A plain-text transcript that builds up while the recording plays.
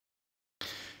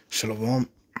Shalom.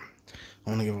 I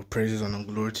want to give all praises and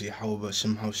glory to Yahweh,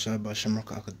 Blaspheme, Blaspheme,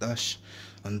 Akadash,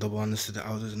 and double honors to the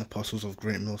elders and apostles of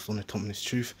great millstone who taught me this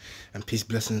truth, and peace,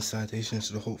 blessings, and salutations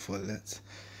to the hopeful elect.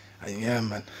 And yeah,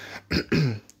 man,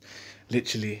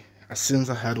 literally, as soon as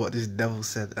I heard what this devil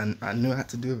said, and I knew I had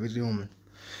to do a video, man.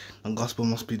 The gospel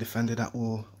must be defended at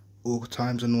all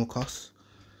times and all costs.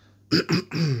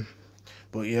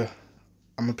 But yeah,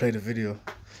 I'm gonna play the video.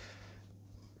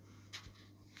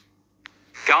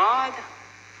 God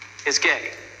is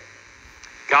gay.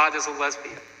 God is a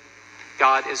lesbian.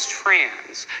 God is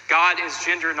trans. God is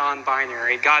gender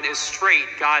non-binary. God is straight.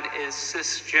 God is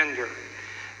cisgender.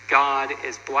 God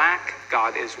is black.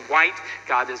 God is white.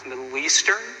 God is Middle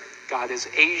Eastern. God is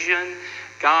Asian.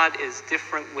 God is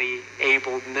differently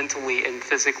abled mentally and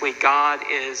physically. God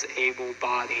is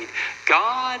able-bodied.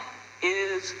 God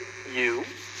is you,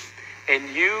 and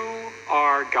you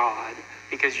are God,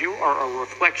 because you are a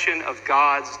reflection of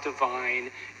God's divine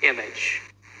image.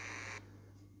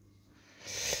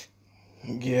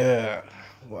 Yeah,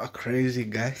 what a crazy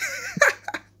guy.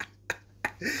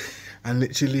 And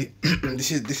literally,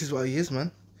 this is what he is,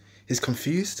 man. He's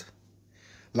confused.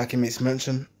 Like he makes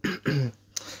mention.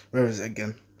 Where is it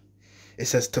again? It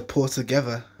says to pour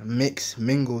together, mix,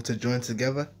 mingle, to join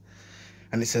together.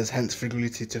 And it says hence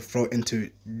figuratively to throw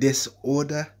into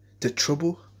disorder, to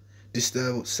trouble,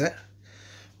 disturb, set.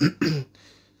 And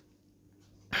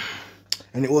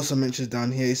it also mentions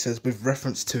down here, it says with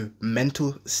reference to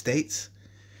mental states.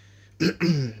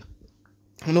 And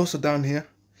also down here,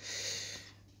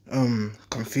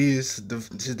 confused,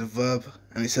 this is the verb,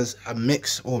 and it says a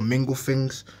mix or mingle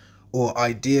things or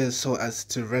ideas so as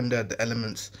to render the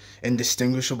elements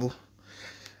indistinguishable.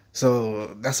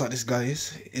 So that's what this guy is.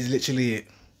 He's literally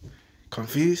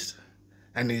confused,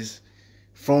 and he's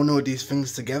thrown all these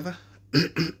things together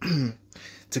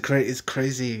to create his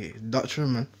crazy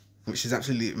doctrine, man, which is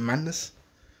absolutely madness.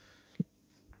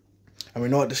 And we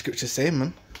know what the scriptures say,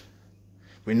 man.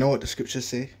 We know what the scriptures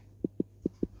say.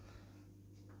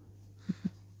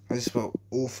 I just spelled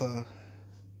author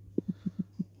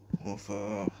of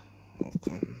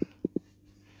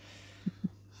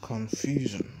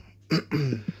confusion.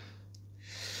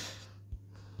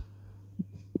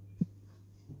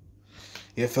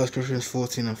 Yeah, 1 Corinthians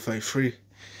 14 and 33.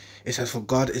 It says, for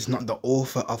God is not the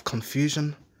author of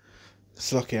confusion.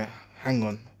 It's like, yeah, hang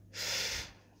on.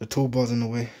 The toolbar's in the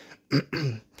way.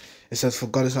 It says, for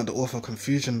God is not the author of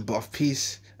confusion, but of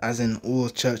peace, as in all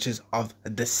churches of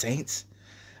the saints.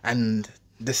 And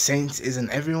the saints isn't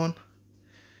everyone.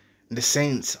 The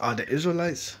saints are the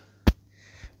Israelites.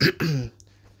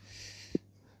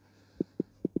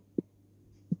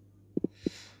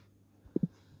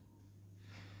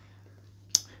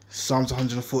 Psalms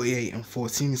 148 and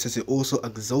 14, it says, it also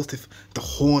exalteth the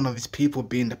horn of his people,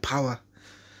 being the power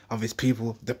of his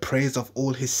people, the praise of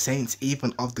all his saints,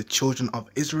 even of the children of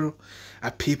Israel,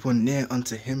 a people near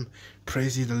unto him.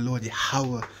 Praise ye the Lord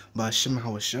Yahweh, Blaspheme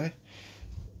Hawashai.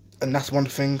 And that's one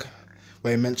thing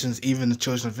where he mentions even the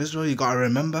children of Israel. You gotta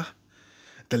remember,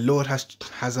 the Lord has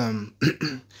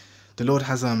the Lord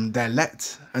has the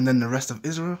elect, and then the rest of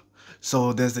Israel.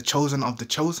 So there's the chosen of the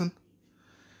chosen.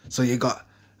 So you got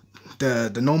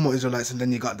the normal Israelites, and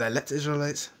then you got the elect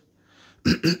Israelites.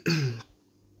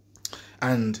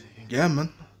 And yeah,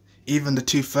 man, even the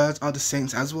 2/3 are the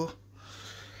saints as well.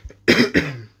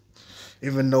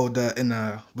 Even though they're in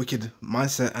a wicked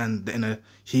mindset and in a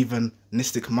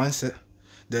heathenistic mindset,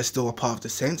 they're still a part of the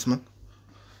saints, man.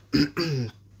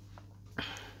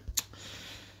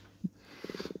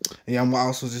 Yeah, and what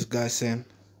else was this guy saying?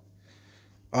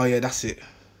 Oh yeah, that's it.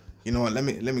 You know what? Let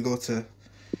me go to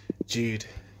Jude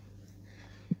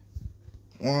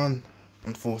 1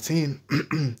 and 14.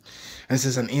 And it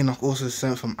says, and Enoch also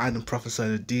sent from Adam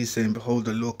prophesied these, saying, behold,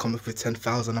 the Lord cometh with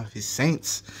 10,000 of his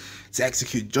saints to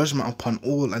execute judgment upon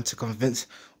all, and to convince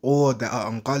all that are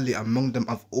ungodly among them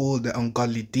of all their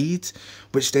ungodly deeds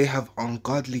which they have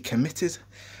ungodly committed,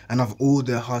 and of all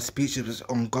their hard speeches which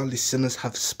ungodly sinners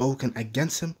have spoken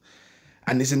against him.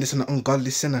 And isn't this an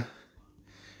ungodly sinner?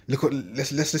 Look what,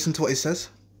 let's listen to what it says.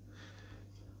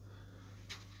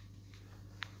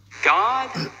 God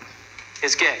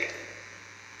is gay.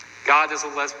 God is a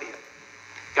lesbian.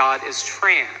 God is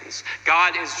trans.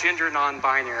 God is gender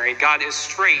non-binary. God is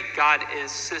straight. God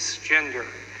is cisgender.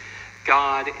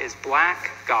 God is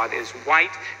black. God is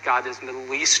white. God is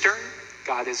Middle Eastern.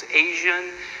 God is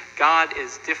Asian. God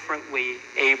is differently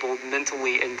abled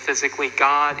mentally and physically.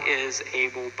 God is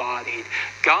able-bodied.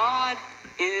 God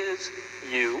is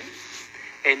you,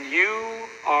 and you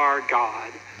are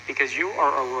God, because you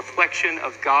are a reflection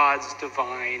of God's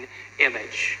divine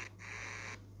image.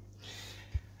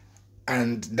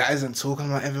 And that isn't talking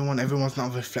about everyone. Everyone's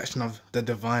not a reflection of the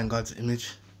divine God's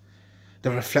image.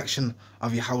 The reflection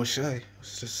of Yahweh Shai.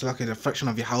 It's just like a reflection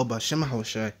of Yahweh Shema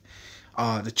Shai.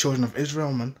 The children of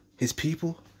Israel, man. His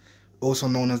people. Also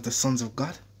known as the sons of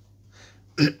God.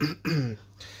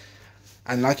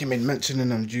 And like he made mention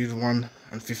in Jude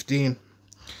 1:15,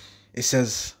 it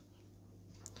says,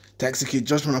 to execute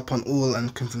judgment upon all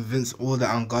and convince all that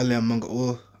are ungodly among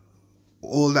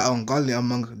all that are ungodly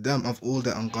among them of all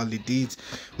the ungodly deeds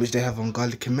which they have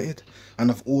ungodly committed,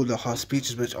 and of all the harsh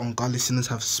speeches which ungodly sinners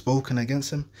have spoken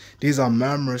against him. These are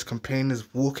murmurers,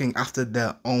 complainers, walking after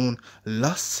their own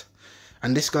lusts.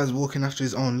 And this guy's walking after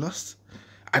his own lusts.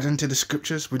 Adding to the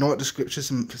scriptures. We know what the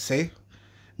scriptures say.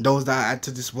 Those that add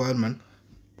to this word, man.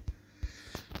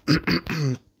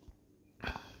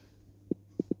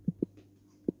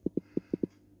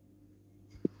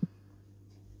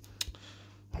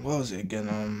 What was it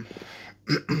again?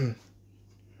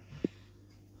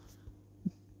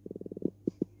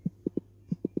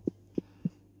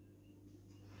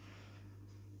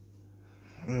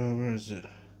 Where is it?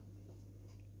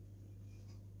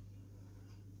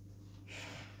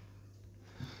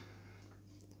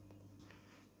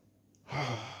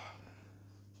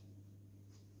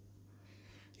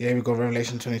 Here we go,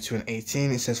 Revelation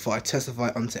 22:18. It says, for I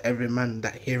testify unto every man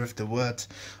that heareth the words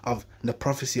of the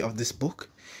prophecy of this book.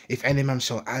 If any man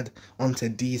shall add unto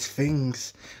these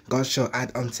things, God shall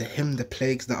add unto him the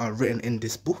plagues that are written in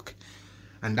this book.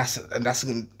 And that's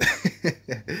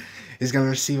he's gonna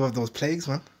receive of those plagues,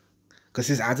 man, because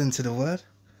he's adding to the word.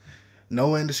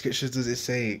 Nowhere in the scriptures does it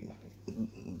say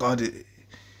God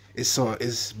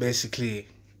is basically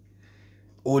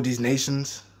all these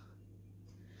nations.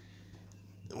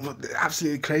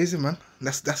 Absolutely crazy, man.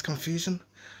 That's confusion.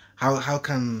 How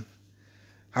can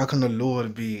the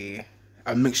Lord be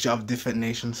a mixture of different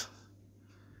nations?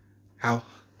 How?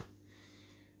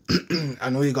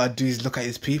 And all you gotta do is look at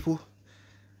his people.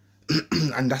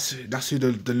 And that's who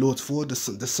the Lord's for, the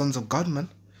sons of God, man.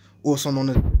 Also known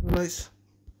as Israelites.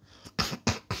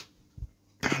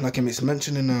 Like it's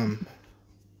mentioned in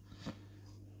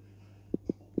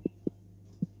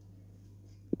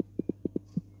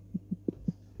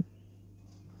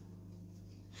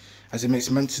as it makes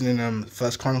mention in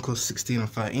 1 Chronicles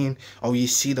 16:13, O ye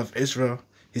seed of Israel,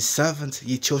 his servants,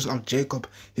 ye children of Jacob,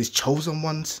 his chosen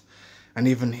ones. And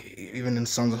even in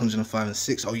Psalms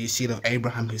 105:6, O ye seed of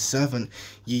Abraham, his servant,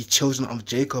 ye children of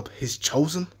Jacob, his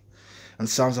chosen. And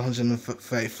Psalms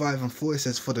 135:4, it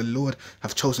says, for the Lord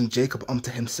hath chosen Jacob unto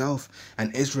himself,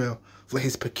 and Israel for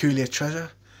his peculiar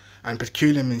treasure. And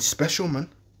peculiar means special, man.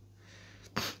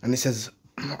 And it says,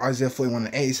 Isaiah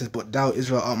 41:8, it says, but thou,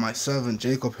 Israel, art my servant,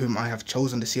 Jacob, whom I have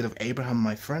chosen, the seed of Abraham,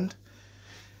 my friend.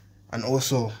 And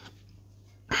also,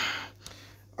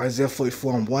 Isaiah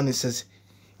 44:1, it says,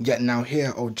 yet now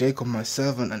hear, O Jacob, my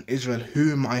servant, and Israel,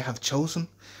 whom I have chosen.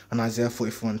 And Isaiah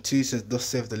 44:2 says, thus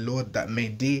saith the Lord that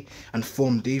made thee, and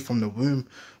formed thee from the womb,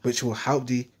 which will help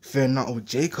thee. Fear not, O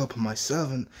Jacob, my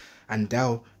servant, and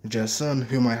thou, Jerusalem,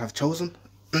 whom I have chosen.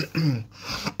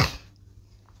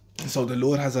 So the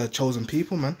Lord has a chosen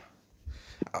people, man.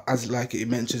 As like it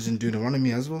mentions in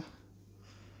Deuteronomy as well.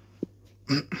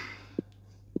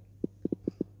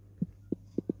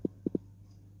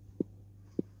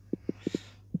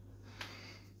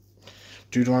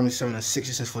 Deuteronomy 7:6,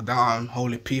 it says, for thou art an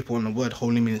holy people, and the word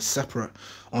holy means separate,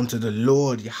 unto the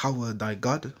Lord Yahweh thy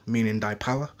God, meaning thy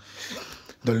power.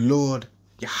 The Lord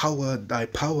Yahweh thy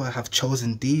power hath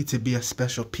chosen thee to be a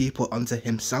special people unto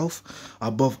himself,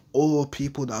 above all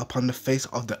people that are upon the face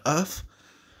of the earth.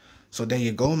 So there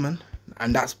you go, man.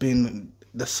 And that's been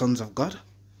the sons of God,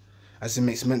 as it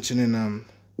makes mention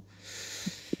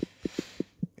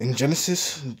in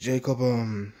Genesis. Jacob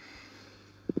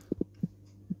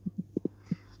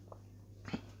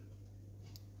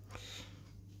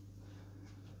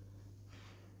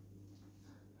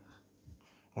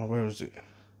where is it?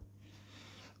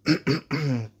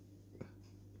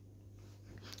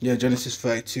 Yeah, Genesis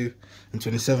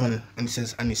 32:27, and it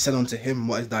says, and he said unto him,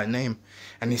 what is thy name?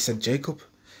 And he said, Jacob.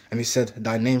 And he said,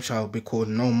 thy name shall be called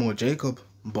no more Jacob,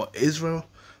 but Israel,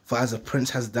 for as a prince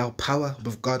hast thou power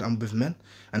with God and with men,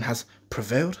 and has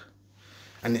prevailed.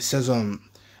 And it says and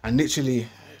literally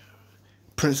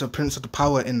prince of the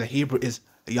power in the Hebrew is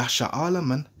Yasha'Allah,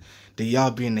 man. The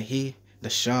Yah being the he, the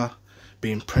Shah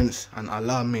being prince, and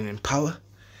Allah meaning power.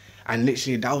 And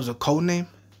literally that was a code name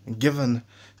given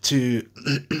to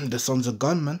the sons of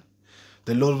God, man.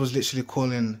 The Lord was literally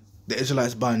calling the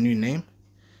Israelites by a new name,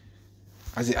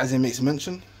 as it makes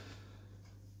mention.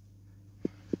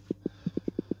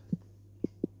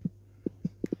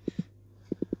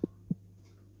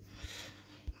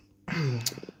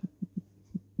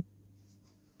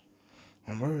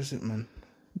 And where is it, man?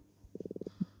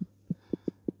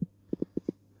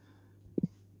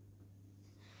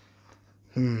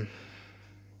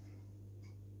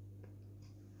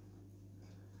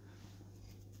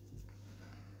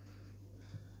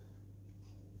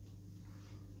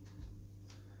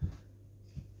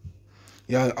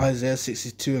 Yeah, Isaiah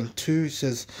 62:2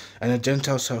 says, "And the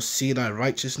Gentiles shall see thy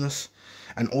righteousness,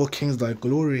 and all kings thy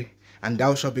glory, and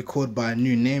thou shalt be called by a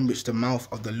new name which the mouth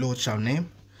of the Lord shall name."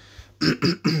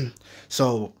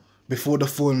 So, before the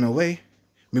falling away,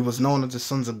 we was known as the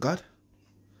sons of God.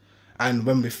 And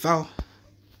when we fell,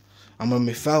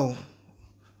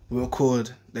 we were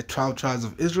called the 12 tribes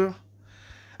of Israel.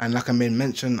 And like I made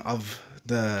mention of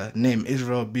the name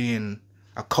Israel being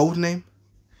a code name.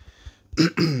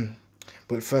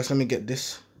 But first, let me get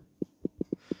this.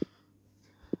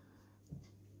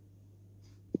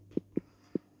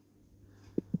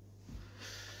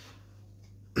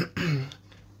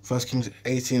 First Kings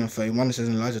 18:31, it says,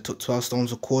 Elijah took 12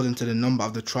 stones according to the number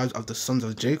of the tribes of the sons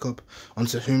of Jacob,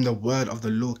 unto whom the word of the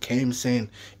Lord came, saying,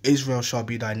 Israel shall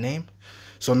be thy name.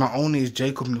 So not only is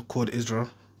Jacob called Israel,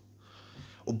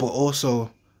 but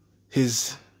also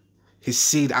his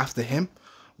seed after him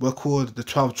were called the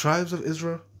 12 tribes of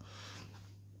Israel.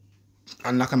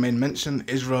 And like I made mention,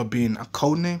 Israel being a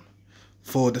code name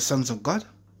for the sons of God.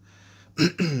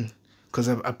 Because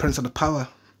a prince of the power,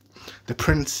 the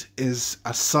prince is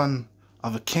a son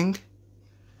of a king.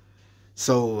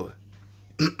 So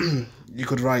you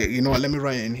could write, you know what, let me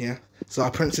write it in here. So a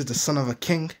prince is the son of a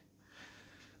king.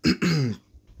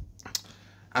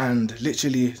 And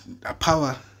literally a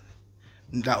power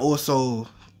that also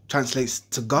translates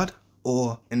to God,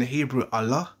 or in the Hebrew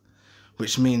Allah,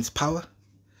 which means power.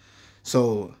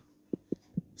 So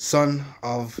son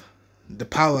of the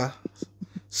power,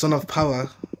 son of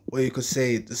power, or you could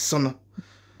say the son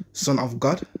of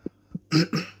God.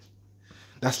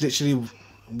 That's literally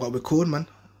what we're called, man.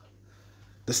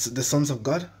 The sons of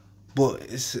God. But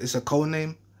it's a code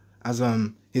name, as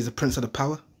he's a prince of the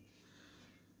power.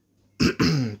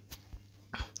 And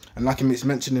like it's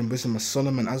mentioned in Wisdom of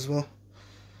Solomon as well.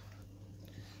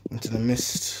 Into the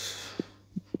midst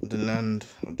of the land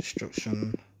of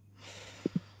destruction.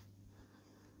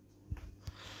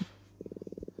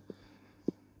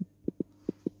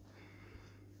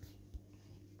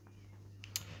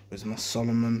 Wisdom of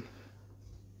Solomon.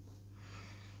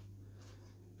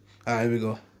 Here we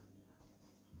go.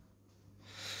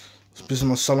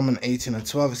 Wisdom of Solomon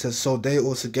 18:12. It says, So they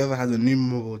altogether had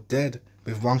innumerable dead,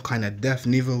 with one kind of death,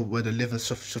 neither were the living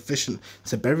sufficient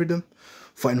to bury them.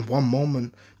 For in one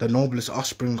moment the noblest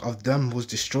offspring of them was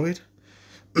destroyed.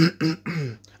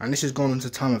 And this is going into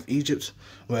the time of Egypt,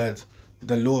 where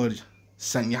the Lord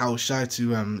sent Yahushua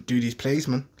to do these plagues,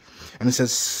 man. And it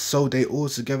says, So they all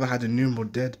together had innumerable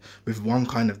dead, with one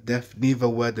kind of death, neither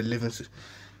were the living.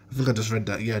 I think I just read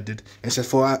that. Yeah, I did. It says,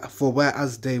 For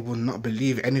whereas they would not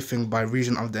believe anything by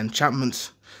reason of the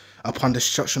enchantments upon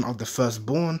destruction of the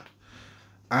firstborn.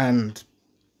 And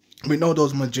we know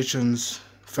those magicians,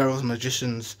 Pharaoh's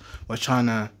magicians, were trying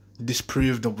to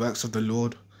disprove the works of the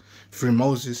Lord through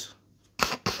Moses.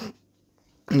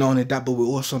 Not only that, but we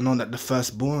also know that the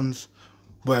firstborns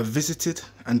were visited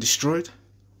and destroyed.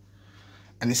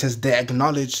 And it says they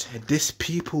acknowledged this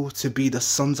people to be the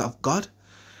sons of God.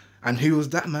 And who was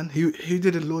that, man? Who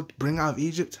did the Lord bring out of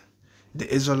Egypt? The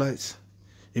Israelites.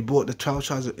 He brought the 12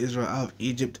 tribes of Israel out of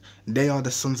Egypt. They are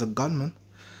the sons of God, man.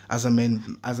 As I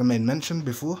made mention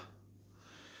before,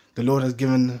 the Lord has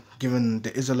given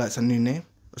the Israelites a new name.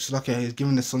 It's like he's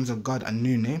given the sons of God a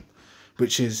new name,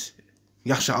 which is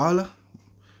Yasha'Allah,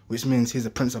 which means he's the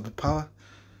prince of the power.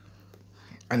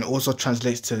 And it also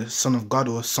translates to son of God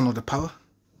or son of the power.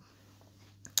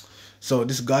 So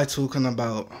this guy talking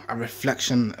about a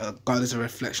reflection, God is a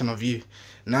reflection of you.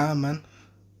 Nah, man.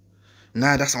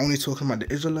 Nah, that's only talking about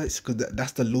the Israelites, because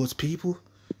that's the Lord's people.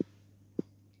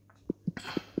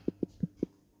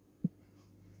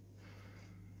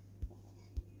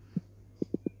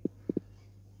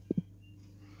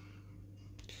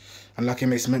 And like it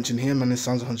makes mention here, man, in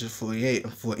Psalms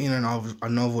 148:14, and I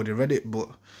know I've already read it, but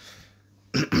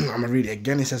I'm going to read it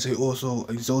again. It says, He also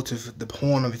exalteth the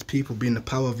horn of his people, being the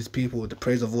power of his people, the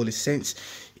praise of all his saints,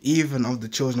 even of the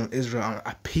children of Israel,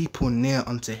 a people near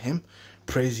unto him.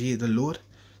 Praise ye the Lord.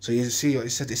 So you see, it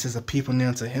says a people near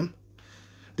unto him.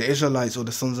 The Israelites, or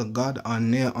the sons of God, are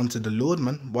near unto the Lord,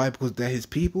 man. Why? Because they're his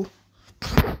people.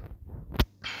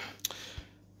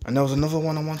 And there was another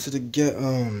one I wanted to get.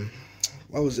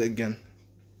 What was it again?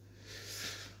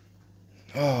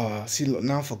 Oh, see, look,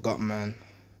 now I forgot, man.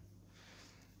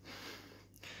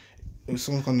 It was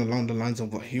something along the lines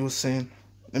of what he was saying.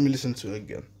 Let me listen to it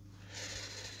again.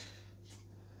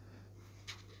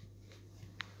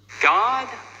 God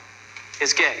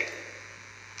is gay.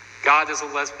 God is a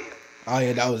lesbian. Oh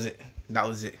yeah, that was it. That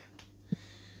was it.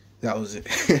 That was it.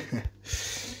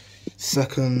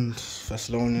 2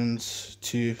 Thessalonians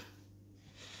 2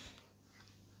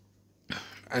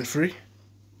 and 3.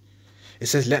 It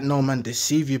says, let no man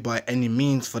deceive you by any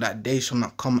means, for that day shall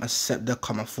not come except there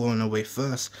come a falling away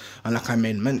first. And like I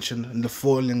made mention, the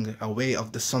falling away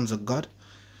of the sons of God.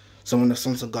 So when the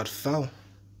sons of God fell,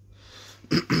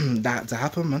 that had to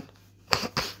happen, man.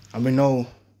 And we know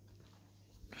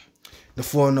the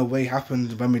falling away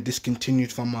happened when we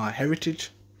discontinued from our heritage,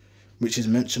 which is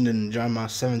mentioned in Jeremiah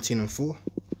 17 and 4.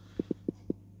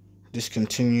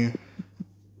 Discontinue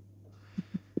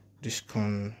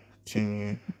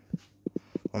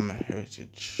on my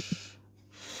heritage.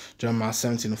 Jeremiah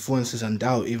 17 and 4 and says, and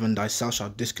thou, even thyself,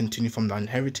 shalt discontinue from thine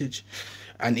heritage.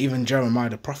 And even Jeremiah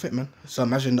the prophet, man. So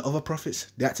imagine the other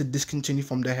prophets, they had to discontinue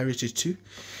from their heritage too.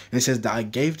 And it says that I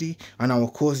gave thee, and I will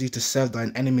cause thee to serve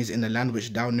thine enemies in the land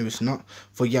which thou knewest not.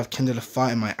 For ye have kindled a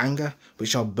fire in my anger, which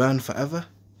shall burn forever.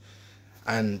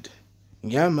 And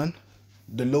yeah, man,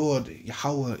 the Lord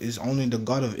Yahweh is only the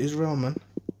God of Israel, man.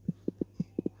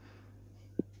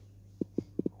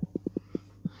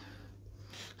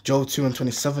 Job 2 and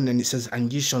 27, and it says,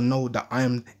 and ye shall know that I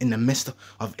am in the midst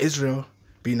of Israel,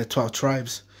 being the 12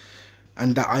 tribes,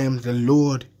 and that I am the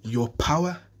Lord your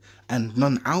power, and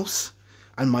none else,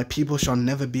 and my people shall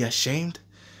never be ashamed.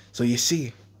 So you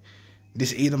see,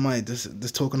 this Edomite,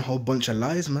 this talking a whole bunch of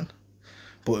lies, man.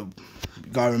 But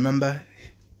you gotta remember,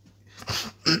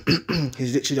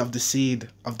 he's literally of the seed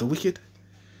of the wicked.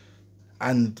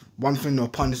 And one thing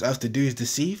upon this earth to do is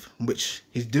deceive, which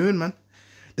he's doing, man.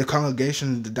 The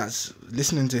congregation that's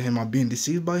listening to him are being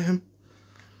deceived by him.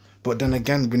 But then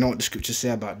again, we know what the scriptures say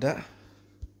about that.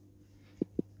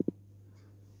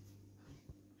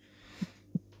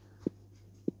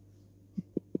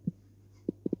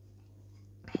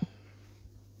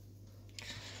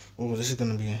 Oh, this is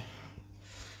going to be...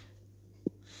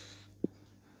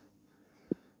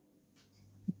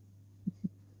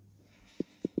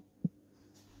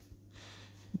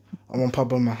 One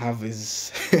problem I have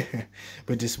is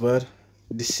with this word,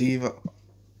 deceive. I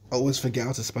always forget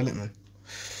how to spell it, man.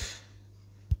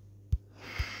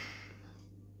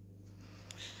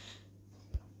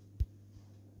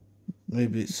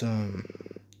 Maybe it's oh,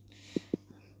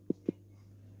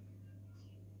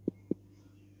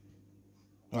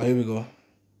 here we go.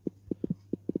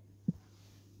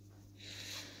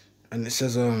 And it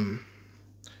says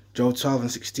Job 12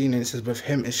 and 16, and it says, with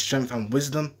him is strength and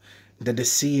wisdom, the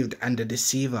deceived and the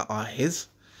deceiver are his.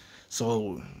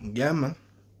 So yeah, man.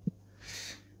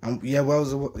 Yeah, well,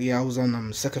 I was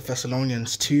on 2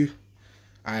 Thessalonians 2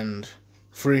 and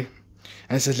 3.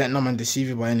 And it says, let no man deceive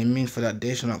you by any means, for that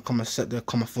day shall not come except there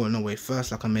come a falling away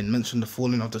first. Like I made mention, the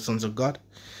falling of the sons of God,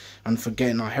 and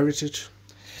forgetting our heritage.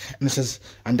 And it says,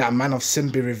 and that man of sin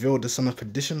be revealed, the son of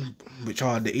perdition, which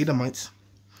are the Edomites,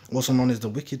 also known as the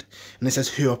wicked. And it says,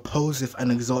 who opposeth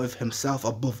and exalteth himself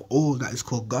above all that is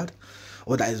called God,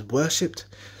 or that is worshipped,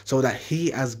 so that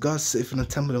he as God sitteth in the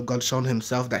temple of God, showing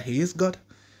himself that he is God.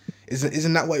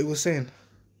 Isn't that what he was saying?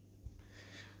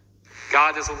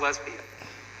 God is a lesbian.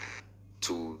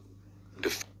 To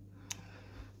the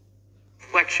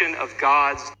reflection of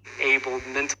God's able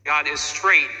mental. God is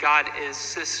straight. God is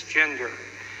cisgender.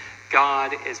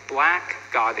 God is black.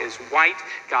 God is white.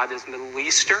 God is Middle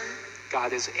Eastern.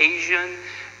 God is Asian.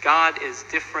 God is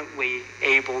differently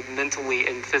abled mentally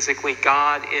and physically.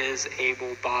 God is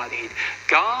able-bodied.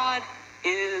 God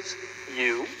is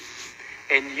you,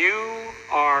 and you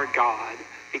are God,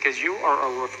 because you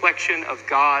are a reflection of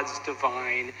God's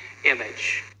divine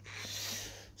image.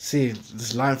 See,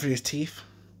 this line through his teeth.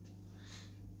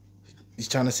 He's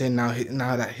trying to say now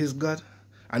that he's God.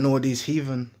 I know these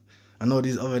heathen, I know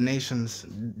these other nations,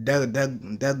 they're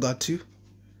God too.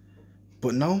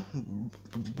 But no,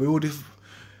 we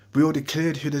already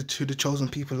cleared who the chosen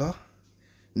people are.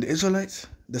 The Israelites,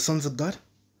 the sons of God.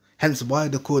 Hence why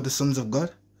they're called the sons of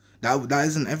God. That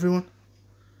isn't everyone.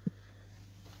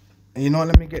 And you know what,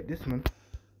 let me get this, man.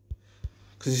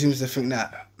 Because he seems to think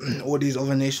that all these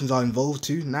other nations are involved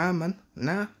too. Nah, man.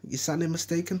 Nah, you're sadly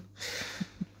mistaken.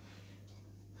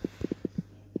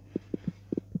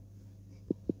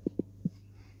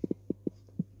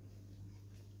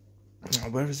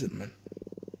 Where is it, man?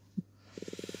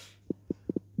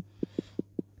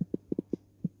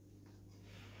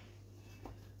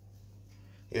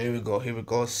 Here we go.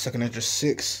 2nd Ezra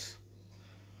 6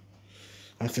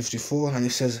 and 54. And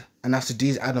it says, and after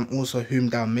these Adam also, whom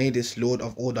thou madest Lord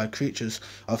of all thy creatures,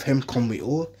 of him come we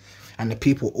all. And the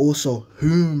people also,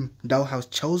 whom thou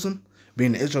hast chosen,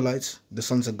 being the Israelites, the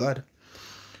sons of God,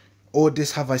 All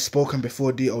this have I spoken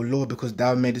before thee, O Lord, because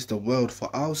thou madest the world for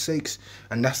our sakes.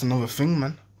 And that's another thing,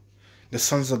 man. The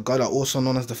sons of God are also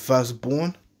known as the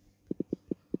firstborn.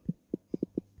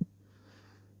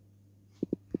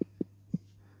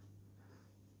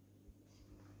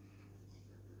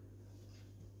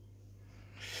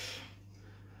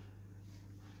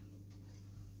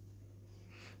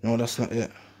 No, that's not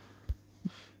it.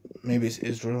 Maybe it's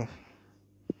Israel.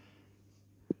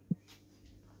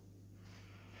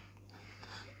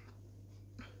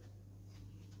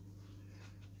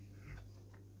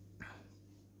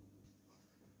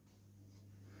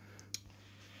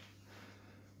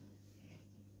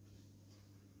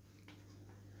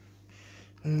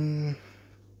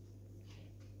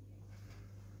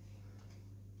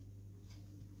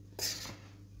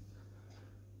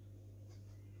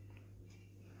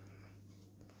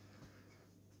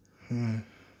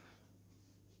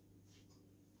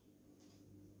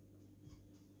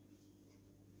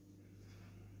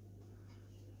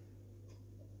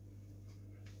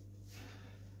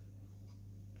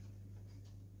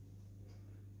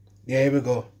 Yeah, here we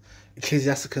go.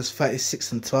 Ecclesiasticus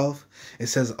 36:12. It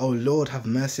says, O Lord, have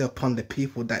mercy upon the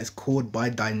people that is called by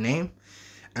thy name,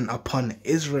 and upon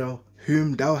Israel,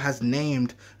 whom thou hast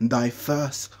named thy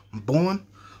firstborn.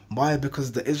 Why?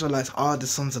 Because the Israelites are the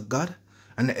sons of God,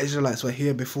 and the Israelites were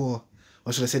here before,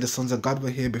 or should I say the sons of God were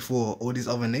here before all these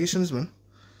other nations, man.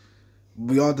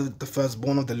 We are the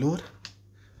firstborn of the Lord.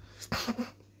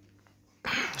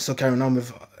 So carrying on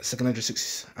with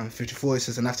 2:6-54, it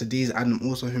says, and after these Adam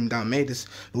also whom thou madest,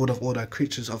 Lord of all thy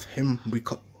creatures, of him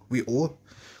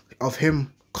of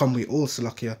him come we all,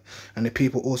 Salakia, and the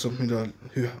people also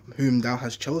whom thou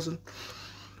hast chosen.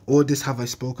 All this have I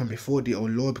spoken before thee, O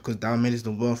Lord, because thou madest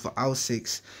the world for our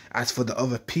sakes. As for the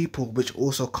other people which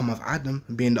also come of Adam,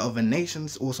 being the other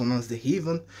nations, also known as the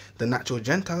heathen, the natural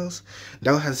Gentiles,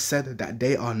 thou hast said that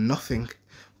they are nothing,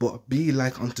 but be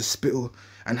like unto spittle,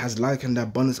 and has likened the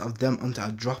abundance of them unto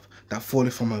a drop that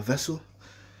falleth from a vessel.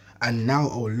 And now,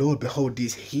 O Lord, behold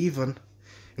these heathen,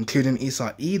 including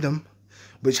Esau, Edom,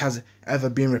 which has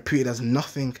ever been reputed as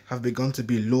nothing, have begun to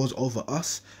be lords over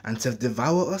us, and to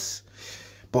devour us.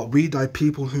 But we thy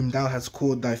people, whom thou hast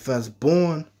called thy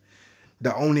firstborn,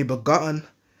 the only begotten,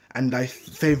 and thy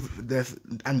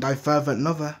fervent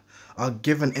lover, are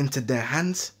given into their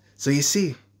hands. So you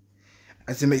see,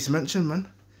 as it makes mention, man,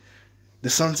 the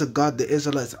sons of God, the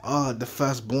Israelites, are the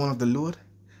firstborn of the Lord.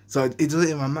 So it doesn't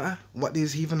even matter what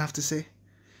these heathen have to say.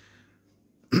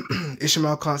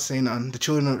 Ishmael can't say nothing. The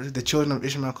children of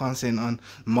Ishmael can't say nothing.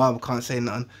 Moab can't say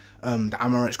nothing. The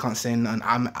Amorites can't say nothing.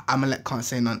 Amalek can't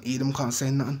say nothing. Edom can't say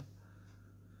nothing.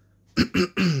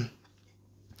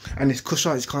 And these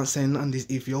Cushites can't say nothing.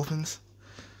 These Ethiopians.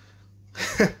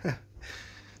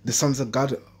 The sons of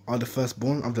God are the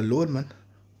firstborn of the Lord, man.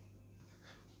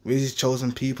 We're his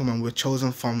chosen people, man. We're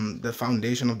chosen from the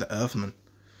foundation of the earth, man.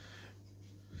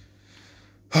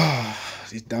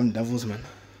 These damn devils, man.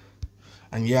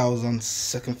 And yeah, I was on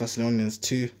 2 Thessalonians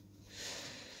 2.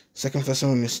 2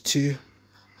 Thessalonians 2.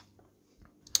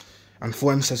 And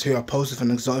for him says, who opposeth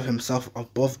and exalteth himself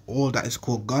above all that is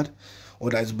called God, or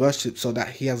that is worshipped, so that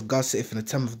he as God sitteth in the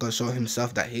temple of God, showing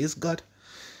himself that he is God.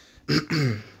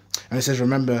 And it says,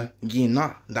 remember ye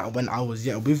not that when I was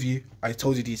yet with you, I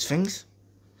told you these things?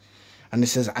 And it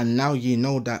says, and now ye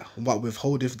know that what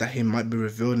withholdeth that he might be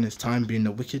revealed in his time, being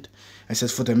the wicked. And it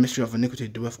says, for the mystery of iniquity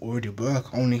doeth already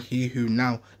work, only he who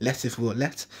now letteth will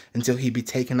let, until he be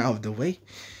taken out of the way.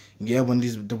 Yeah, when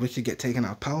the wicked get taken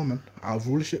out of power, man, out of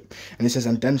rulership. And it says,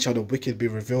 and then shall the wicked be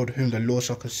revealed, whom the Lord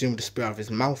shall consume with the spirit of his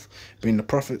mouth, being the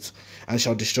prophets, and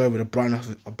shall destroy with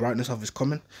the brightness of his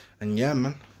coming. And yeah,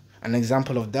 man, an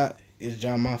example of that is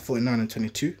Jeremiah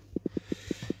 49:22.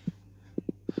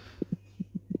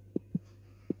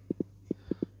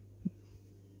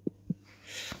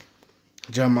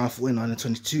 Jeremiah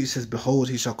 49:22, it says, behold,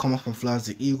 he shall come up and fly as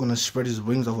the eagle and spread his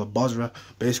wings over Bozrah,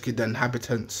 basically the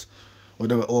inhabitants,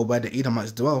 or where the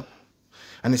Edomites dwell.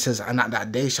 And it says, and at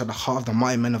that day shall the heart of the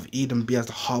mighty men of Edom be as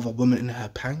the heart of a woman in her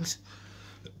pangs.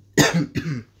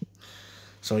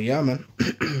 So yeah, man.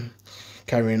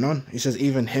 Carrying on, it says,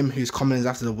 even him whose coming is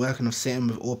after the working of Satan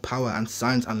with all power and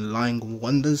signs and lying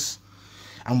wonders,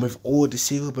 and with all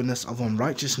deceivableness of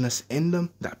unrighteousness in them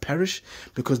that perish,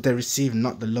 because they receive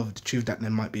not the love of the truth, that they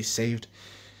might be saved.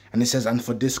 And it says, and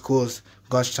for this cause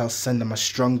God shall send them a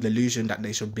strong delusion, that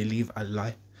they shall believe a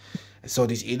lie. And so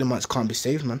these Edomites can't be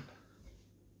saved, man.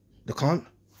 They can't.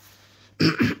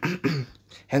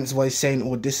 Hence why he's saying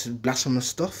all this blasphemous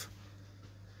stuff.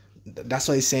 That's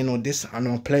why he's saying all this. I'm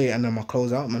gonna play it and then I'm gonna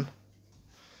close out, man.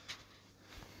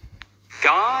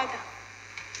 God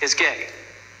is gay.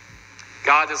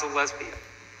 God is a lesbian.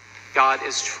 God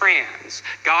is trans.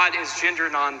 God is gender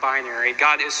non-binary.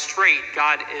 God is straight.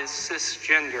 God is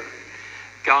cisgender.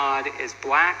 God is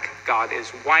black. God is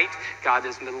white. God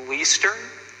is Middle Eastern.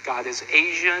 God is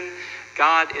Asian.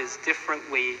 God is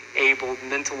differently abled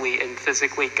mentally and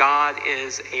physically. God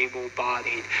is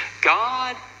able-bodied.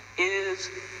 God is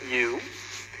you,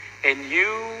 and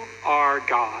you are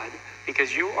God,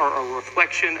 because you are a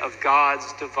reflection of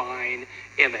God's divine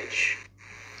image.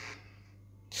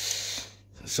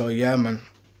 So yeah, man,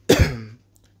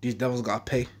 these devils gotta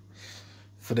pay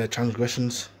for their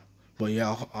transgressions. But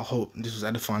yeah, I hope this was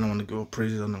edifying. I want to give all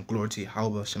praises and glory to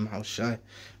Yahweh, Shem Shai,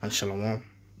 and Shalom.